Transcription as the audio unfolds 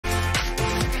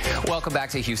Welcome back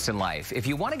to Houston Life. If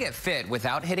you want to get fit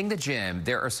without hitting the gym,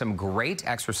 there are some great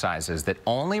exercises that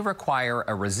only require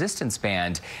a resistance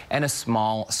band and a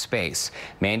small space.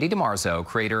 Mandy DiMarzo,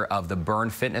 creator of the Burn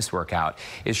Fitness workout,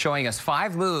 is showing us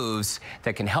 5 moves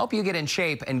that can help you get in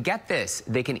shape. And get this,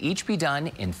 they can each be done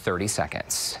in 30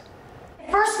 seconds.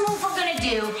 First move we're going to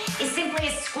do is simply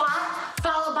a squat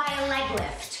followed by a leg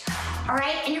lift. All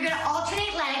right, and you're going to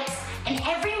alternate legs, and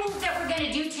every move that we're going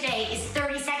to do today is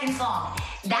 30 seconds long.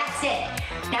 That's it.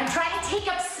 Now try to take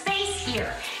up space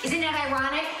here. Isn't that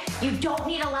ironic? You don't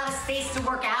need a lot of space to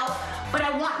work out, but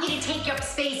I want you to take up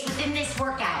space within this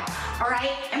workout, all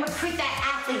right? And recruit that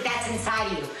athlete that's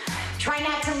inside you. Try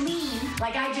not to lean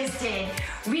like I just did.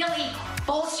 Really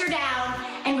bolster down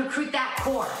and recruit that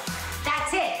core.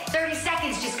 That's it. 30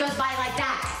 seconds just goes by like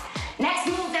that. Next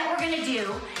move that we're gonna do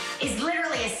is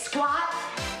literally a squat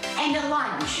and a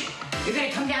lunge. You're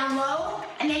gonna come down low,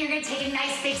 and then you're gonna take a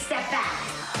nice big step back.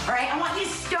 All right, I want you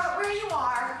to start where you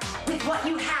are with what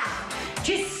you have.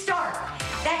 Just start.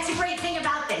 That's the great thing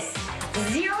about this.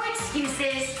 0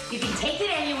 excuses. You can take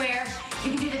it anywhere.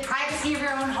 You can do the privacy of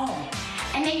your own home.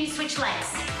 And then you switch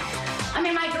legs. I'm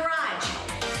in my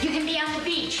garage. You can be on the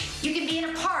beach. You can be in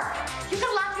a park. You can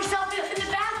lock yourself in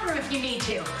the bathroom if you need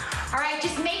to. All right,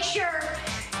 just make sure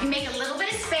you make a little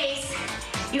bit of space,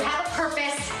 you have a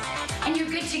purpose, and you're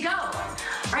good to go.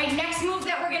 All right, next move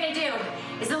that we're gonna do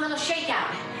is a little shakeout.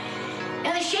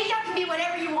 Now the shakeout can be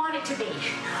whatever you want it to be.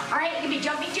 All right, it can be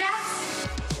jumping jacks,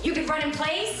 you can run in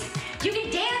place, you can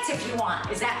dance if you want.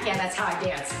 Yeah, that's how I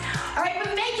dance. All right,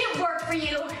 but make it work for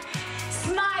you.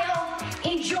 Smile,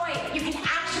 enjoy it. You can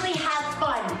actually have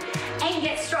fun and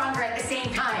get stronger at the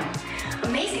same time.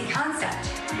 Amazing concept.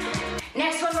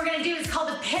 Next one we're gonna do is called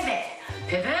a pivot.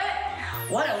 Pivot?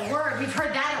 What a word, we've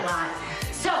heard that a lot.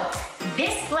 So,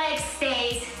 this leg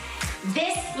stays,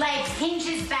 this leg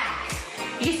hinges back.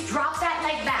 You just drop that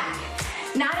leg back.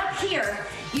 Not up here,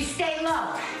 you stay low,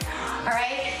 all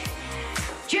right?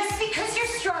 Just because you're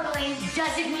struggling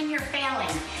doesn't mean you're failing.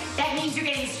 That means you're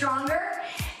getting stronger.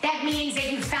 That means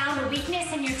that you found a weakness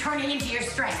and you're turning into your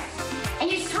strength.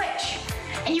 And you switch,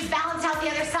 and you balance out the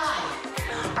other side.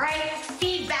 All right,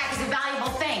 feedback is a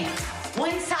valuable thing.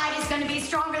 One side is gonna be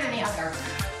stronger than the other.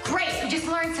 Great, you just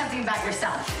learned something about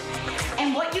yourself.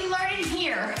 And what you learn in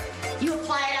here, you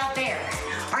apply it out there.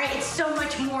 All right, it's so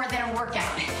much more than a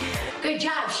workout. Good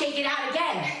job, shake it out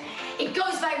again. It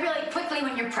goes by really quickly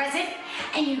when you're present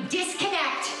and you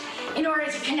disconnect in order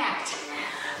to connect.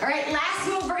 All right, last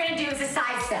move we're gonna do is a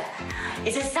side step.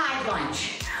 It's a side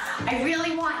lunge. I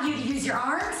really want you to use your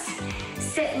arms,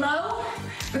 sit low,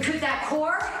 recruit that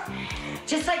core,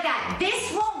 just like that.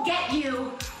 This won't get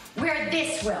you where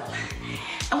this will.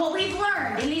 And what we've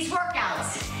learned in these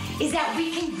workouts is that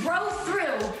we can grow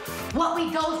through what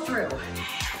we go through.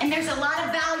 And there's a lot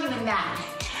of value in that.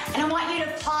 And I want you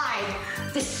to apply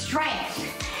the strength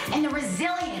and the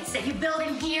resilience that you build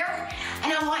in here,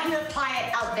 and I want you to apply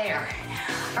it out there.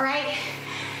 All right?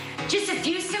 Just a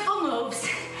few simple moves,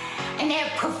 and they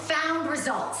have profound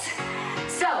results.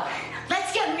 So,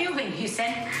 let's get moving,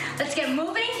 Houston. Let's get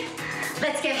moving.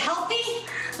 Let's get healthy.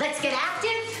 Let's get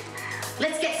active.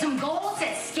 Let's get some goals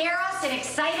that scare us and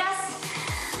excite us.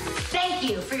 Thank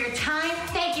you for your time.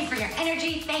 Thank you for your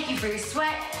energy. Thank you for your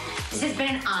sweat. This has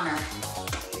been an honor.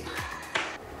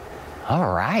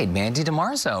 All right, Mandy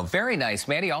DiMarzo, very nice.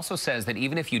 Mandy also says that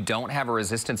even if you don't have a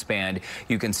resistance band,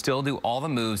 you can still do all the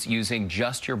moves using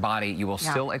just your body. You will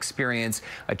still experience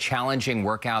a challenging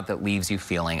workout that leaves you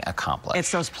feeling accomplished.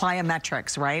 It's those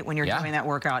plyometrics, right? When you're doing that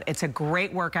workout. It's a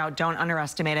great workout. Don't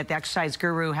underestimate it. The Exercise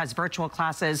Guru has virtual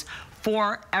classes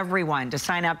for everyone. To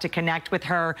sign up, to connect with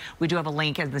her, we do have a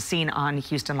link in the Scene on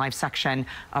Houston Life section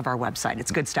of our website.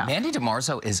 It's good stuff. Mandy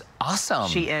DiMarzo is awesome.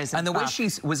 She is. And the way she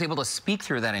was able to speak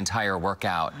through that entire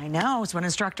workout. I know, it's what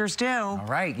instructors do. All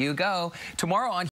right, you go. Tomorrow on